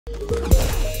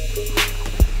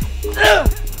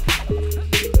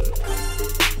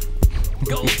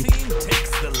Gold team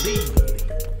takes the lead.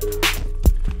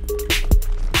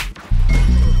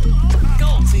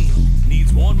 Gold team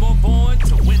needs one more point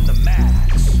to win the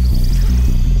match.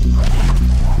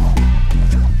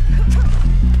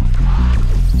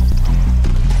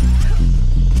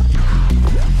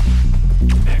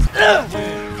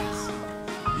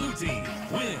 Blue team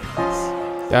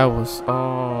wins. That was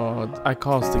I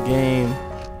caused the game.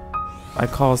 I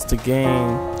caused the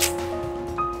game.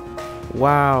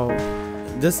 Wow.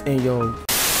 This ain't yo,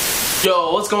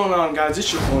 what's going on, guys?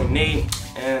 It's your boy Nate,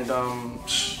 and I'm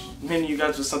hitting you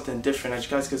guys with something different. As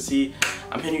you guys can see,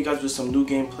 I'm hitting you guys with some new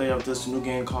gameplay of this new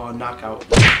game called Knockout.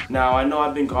 Now, I know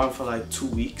I've been gone for like 2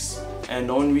 weeks, and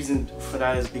the only reason for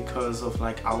that is because of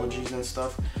like allergies and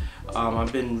stuff.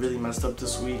 I've been really messed up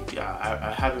this week.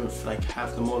 I haven't like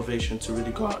have the motivation to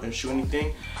really go out and shoot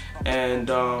anything, and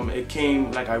it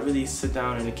came like I really sit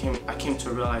down and I came to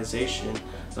a realization,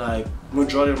 like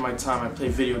majority of my time I play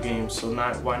video games, so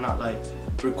why not like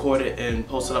record it and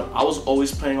post it up. I was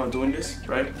always planning on doing this,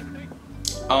 right?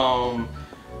 I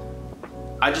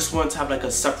just wanted to have like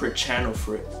a separate channel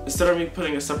for it. Instead of me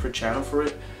putting a separate channel for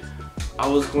it, I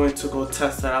was going to go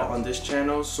test that out on this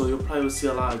channel, so you'll probably see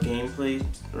a lot of gameplay,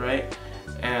 right?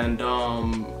 And I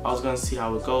was gonna see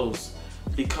how it goes,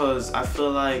 because I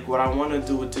feel like what I want to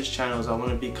do with this channel is I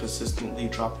want to be consistently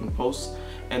dropping posts.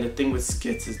 And the thing with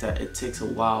skits is that it takes a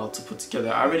while to put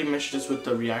together. I already mentioned this with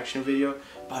the reaction video.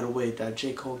 By the way, that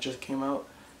J. Cole just came out.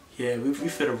 Yeah, we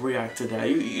finna react to that.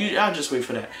 I'll just wait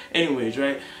for that. Anyways,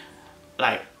 right?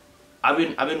 Like, I've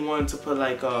been wanting to put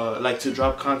like to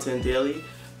drop content daily.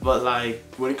 But like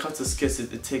when it comes to skits, it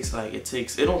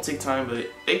don't take time, but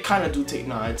it kind of do take.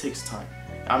 Nah, it takes time.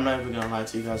 I'm not even gonna lie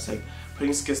to you guys. Like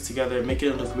putting skits together, making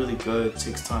it look really good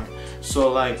takes time.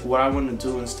 So like what I want to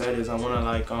do instead is I want to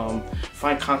like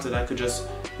find content that I could just,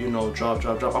 you know, drop.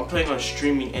 I'm planning on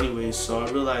streaming anyways, so I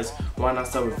realized why not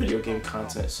start with video game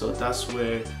content. So that's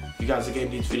where you guys are getting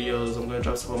these videos. I'm gonna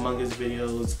drop some Among Us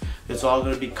videos. It's all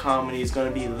gonna be comedy. It's gonna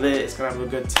be lit. It's gonna have a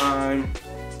good time.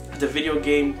 The video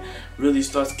game really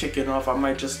starts kicking off, I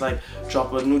might just like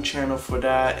drop a new channel for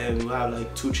that, and we'll have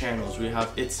like 2 channels. We have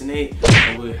It's Nate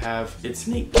and we have It's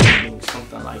Nate Gaming,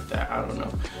 something like that. I don't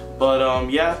know, but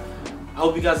yeah, I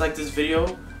hope you guys like this video.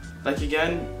 Like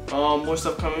again, more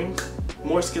stuff coming,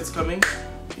 more skits coming.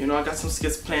 You know, I got some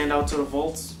skits planned out to the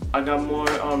vaults. I got more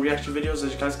reaction videos,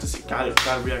 as you guys can see. Gotta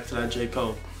react to that J.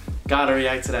 Cole. Gotta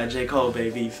react to that J. Cole,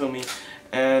 baby. You feel me?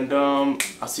 And I'll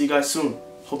see you guys soon.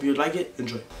 Hope you like it.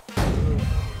 Enjoy.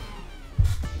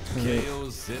 I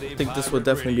think this would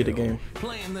definitely be the game.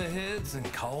 Playing the hits and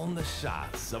calling the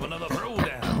shots of another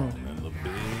throwdown in the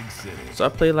big city. So I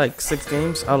played like 6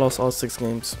 games. I lost all 6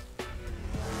 games.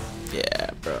 Yeah,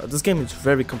 bro. This game is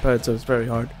very competitive. It's very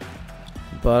hard.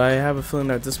 But I have a feeling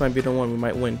that this might be the one we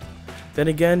might win. Then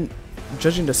again,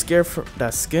 judging the scare for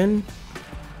that skin,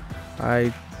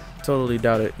 I totally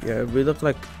doubt it. Yeah, we look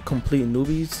like complete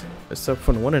newbies, except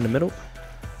for the one in the middle.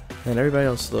 And everybody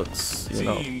else looks, you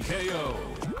know,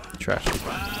 trash.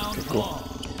 Okay, cool.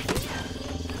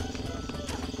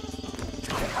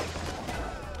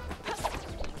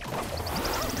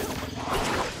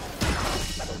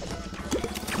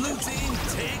 Blue team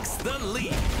takes the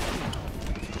lead.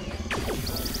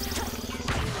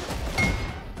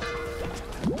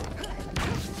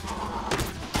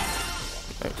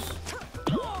 Nice.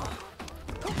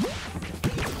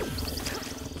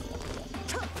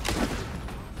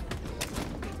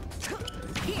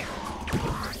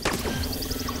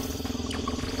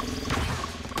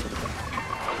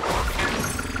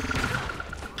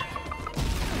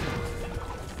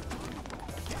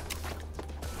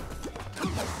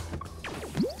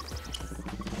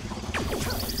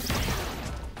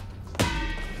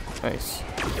 Nice.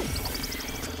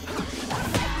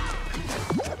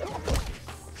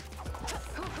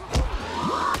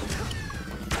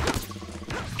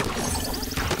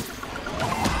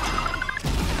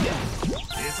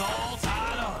 It's all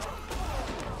tied up.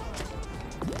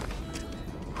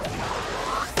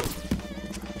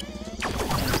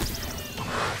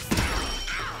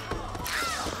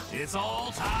 It's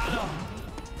all tied up.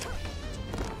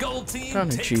 Gold team Kind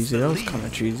of takes cheesy. the That was lead. kind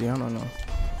of cheesy. I don't know.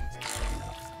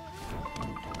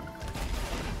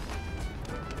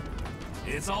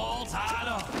 It's all tied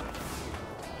up.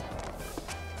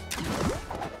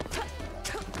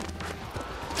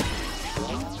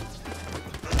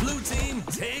 Blue team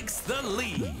takes the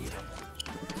lead.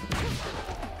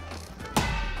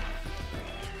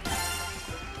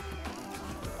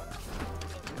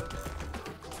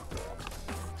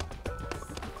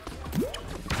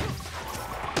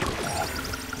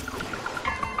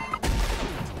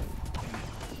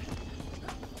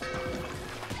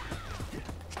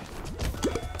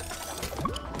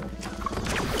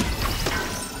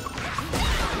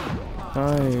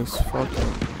 Nice,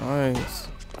 fucking nice.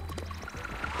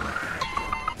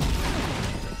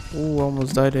 Ooh,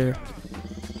 almost died there.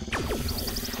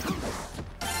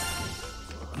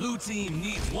 Blue team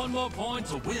needs one more point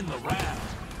to win the round.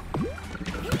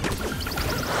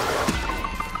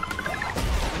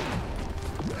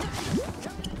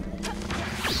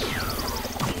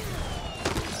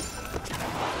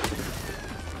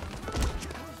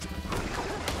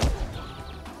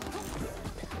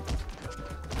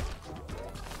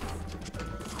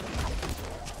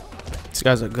 These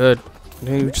guys are good.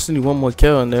 They just need one more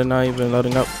kill and they're not even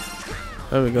loading up.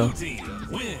 There we go. Blue team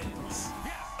wins.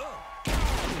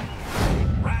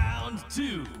 Round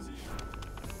 2.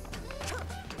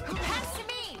 Pass to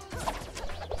me.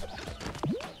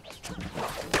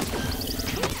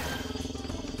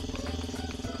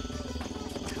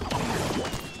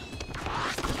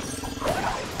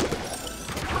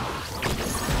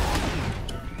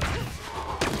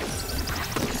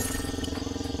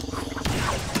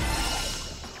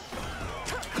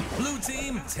 Blue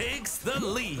team takes the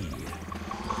lead.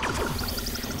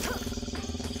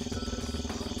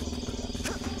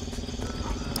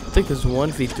 I think it's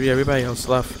 1v3. Everybody else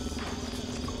left.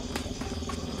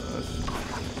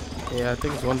 Yeah, I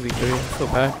think it's 1v3. I feel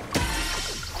bad.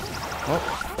 Oh,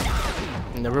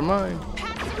 never mind.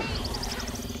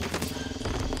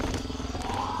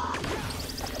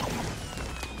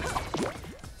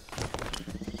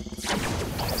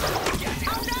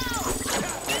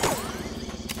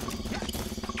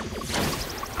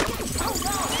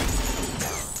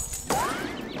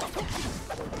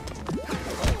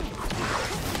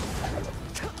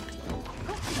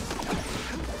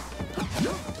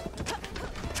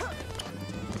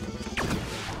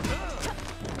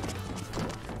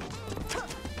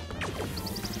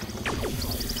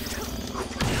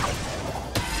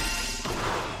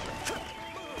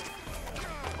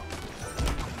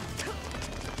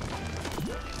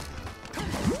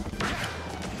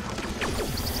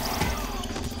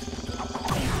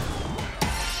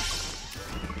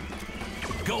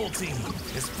 Gold team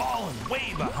is falling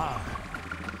way behind.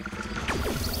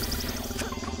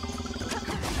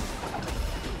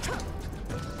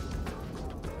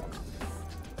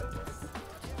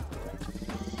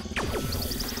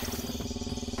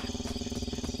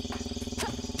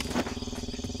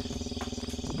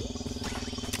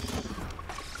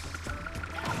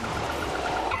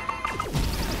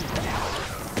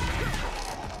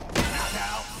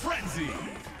 Knockout frenzy.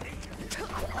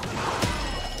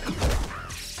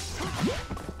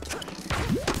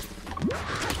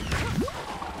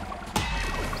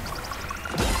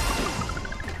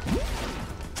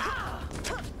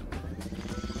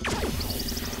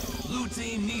 Blue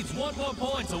team needs one more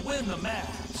point to win the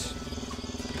match.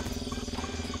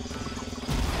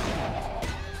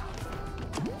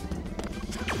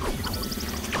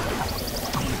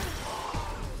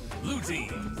 Blue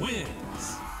team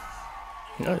wins.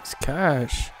 Nice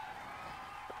cash.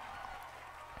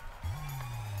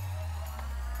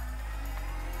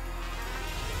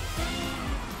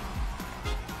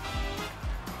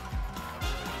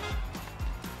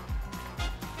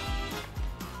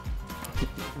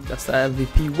 That's the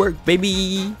MVP work,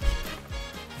 baby.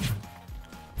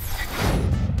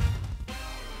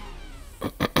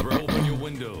 Open your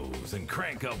windows and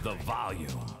crank up the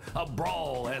volume. A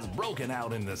brawl has broken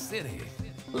out in the city.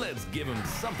 Let's give him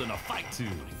something to fight to.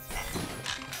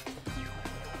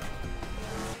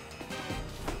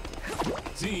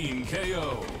 Team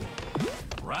KO.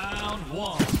 Round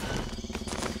 1.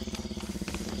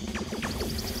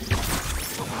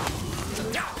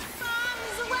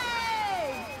 Bombs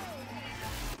away.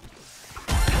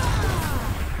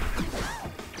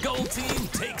 Gold team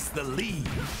takes the lead.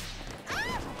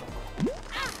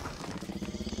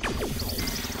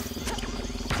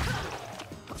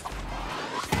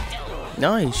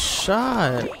 Nice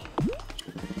shot. Here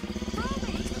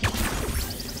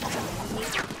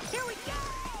we go.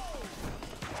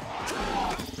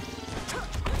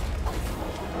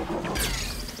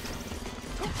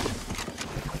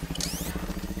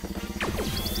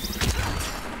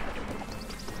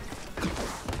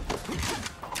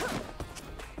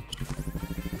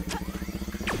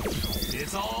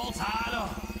 It's all tied up.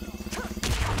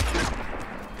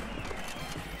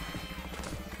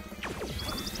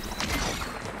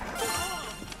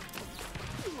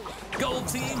 Gold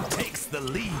team takes the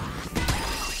lead.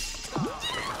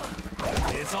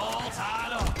 It's all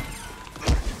tied up.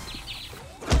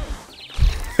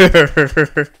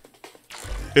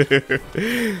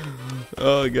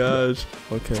 Oh gosh.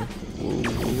 Okay.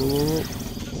 Whoa.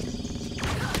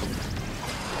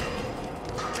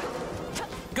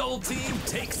 Gold team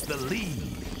takes the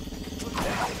lead.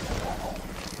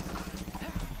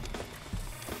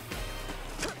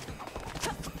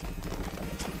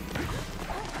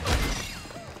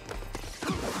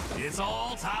 It's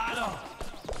all tied up.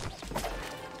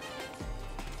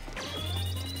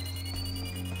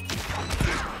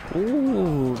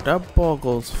 Ooh, that ball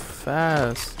goes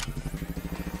fast.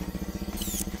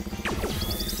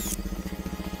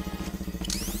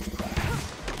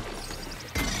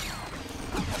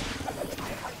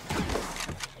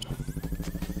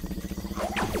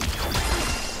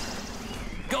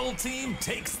 Gold team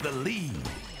takes the lead.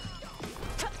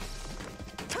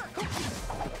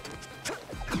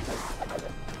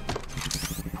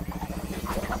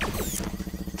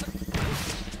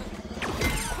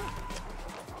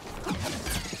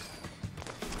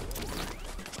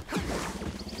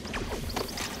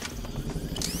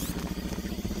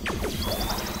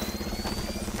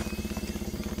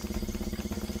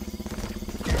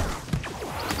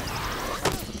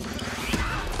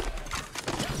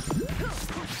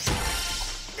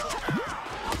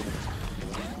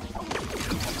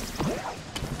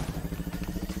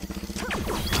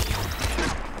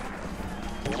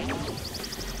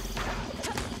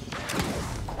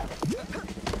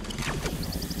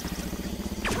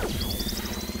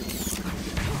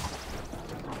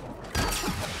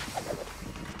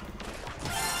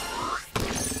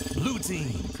 Blue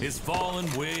team is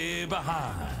falling way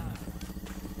behind.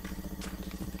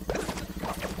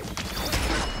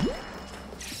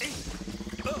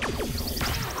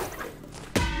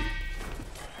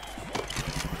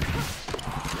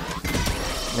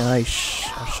 Nice.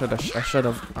 I should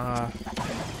have.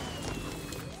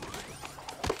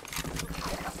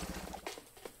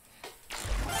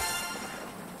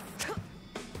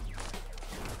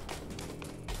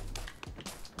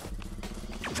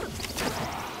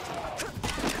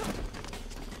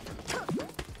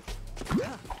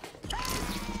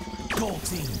 Gold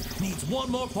team needs one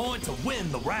more point to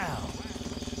win the round.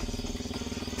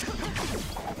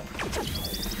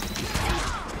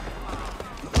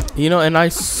 You know, and I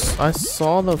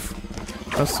saw the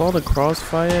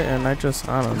crossfire, and I don't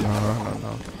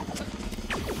know.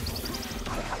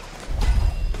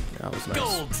 That was nice.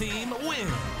 Gold team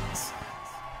wins.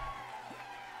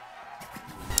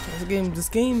 This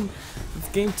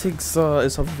game takes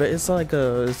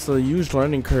it's a huge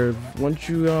learning curve. Once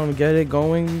you get it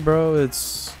going, bro,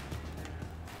 it's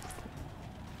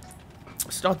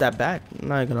not that bad. I'm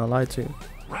not gonna lie to you.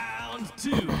 Round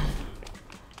 2.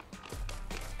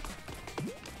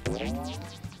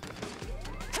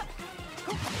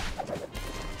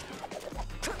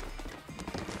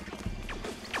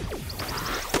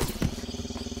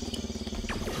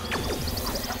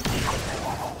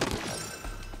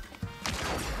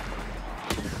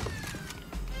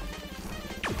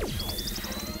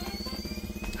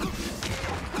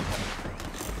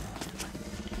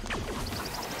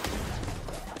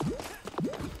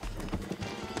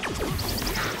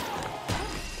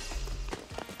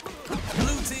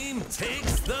 Blue team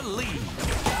takes the lead.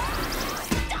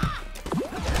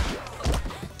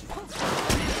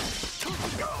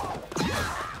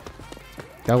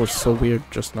 That was so weird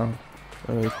just now.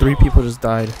 3 people just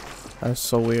died. That's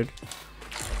so weird.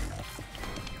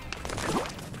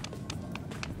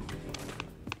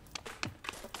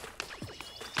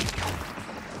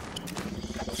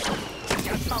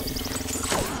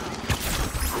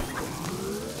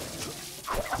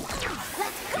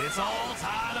 It's all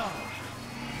tied up.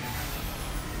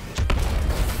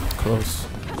 Close.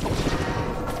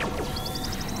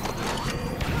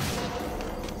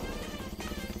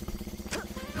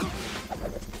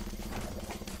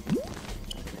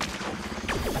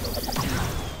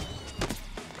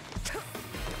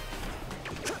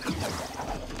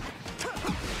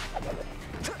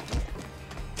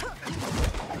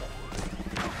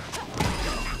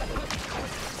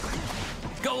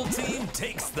 Gold team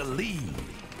takes the lead.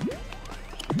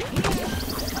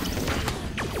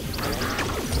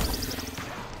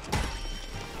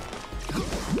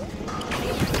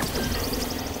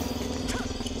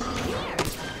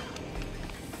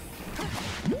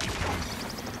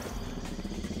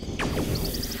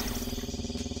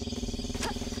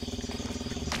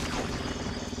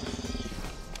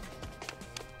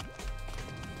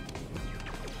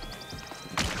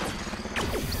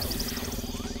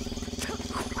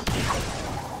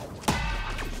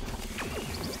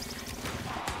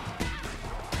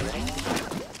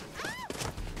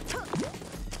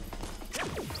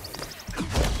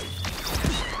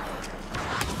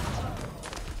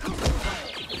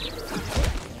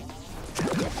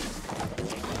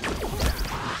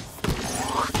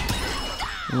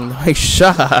 Nice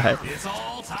shot. It's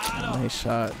all tied up. Nice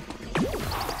shot.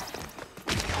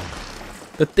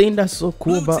 The thing that's so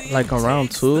cool about like on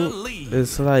round 2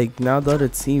 is like now the other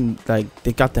team like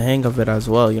they got the hang of it as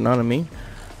well. You know what I mean?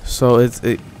 So it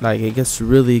gets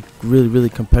really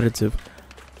competitive.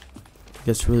 It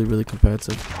gets really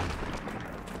competitive.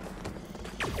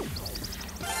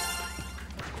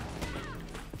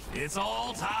 It's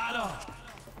all tied up.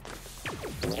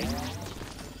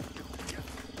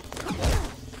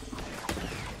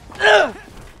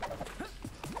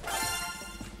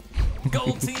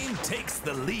 Gold team takes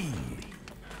the lead.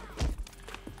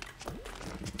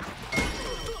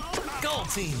 Gold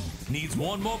team needs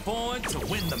one more point to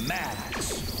win the match.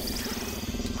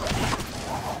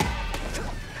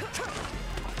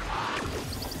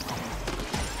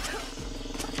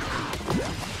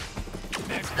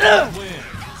 Next one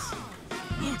wins.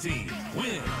 Blue team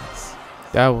wins.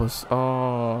 That was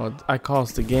I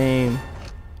caused the game.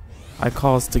 I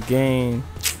caused the game.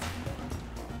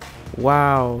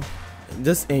 Wow.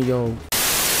 This ain't yo.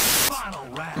 Final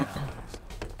round.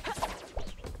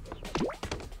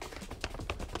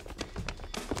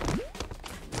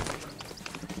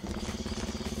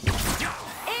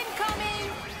 Incoming.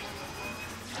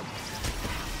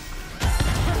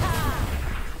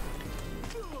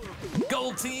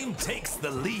 Gold team takes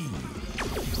the lead.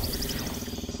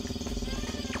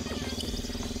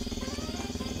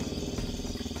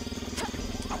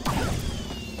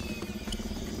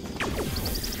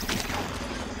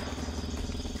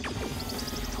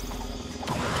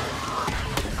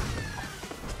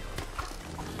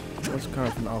 That's kind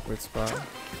of an awkward spot.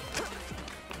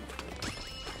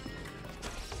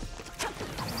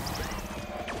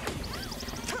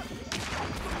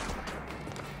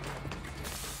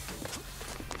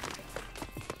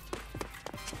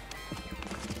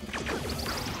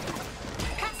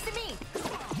 Pass to me.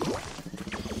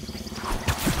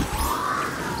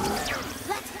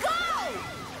 Let's go.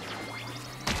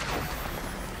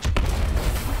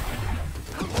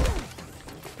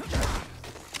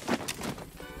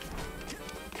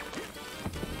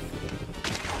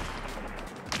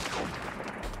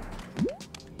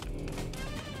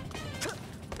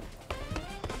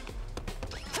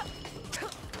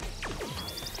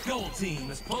 Gold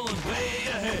team is pulling way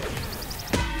ahead.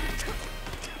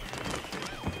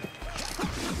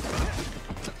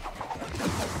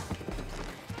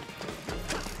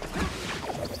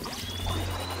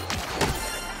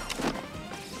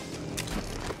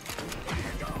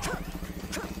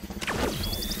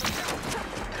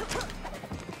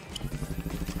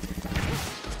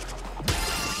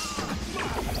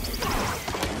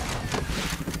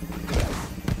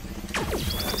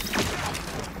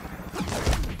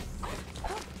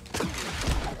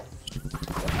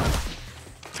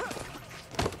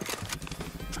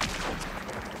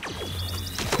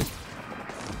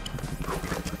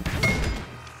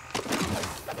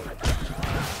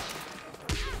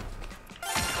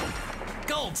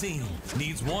 Gold team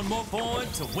needs one more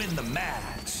point to win the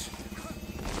match.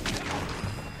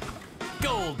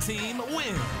 Gold team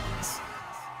wins.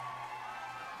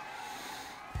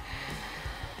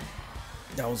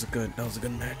 That was a good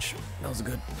match. That was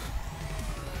good.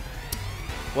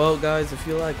 Well guys, if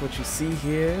you like what you see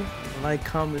here, like,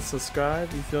 comment,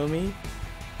 subscribe, you feel me?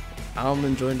 I'm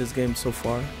enjoying this game so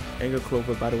far. Anger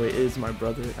Clover, by the way, is my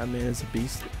brother. That man is a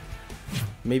beast.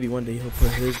 Maybe one day he'll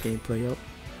put his gameplay up.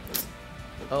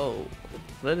 Oh,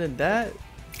 other than that,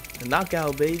 the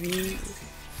knockout, baby.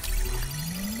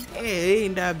 Hey, it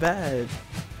ain't that bad.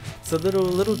 It's a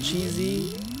little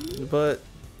cheesy, but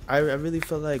I really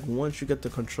feel like once you get the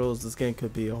controls, this game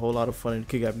could be a whole lot of fun and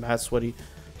could get mad sweaty,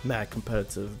 mad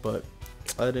competitive. But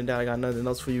other than that, I got nothing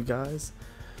else for you guys.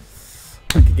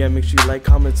 Again, make sure you like,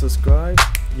 comment, subscribe.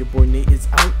 Your boy Nate is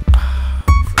out.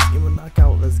 First game of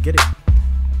knockout. Let's get it.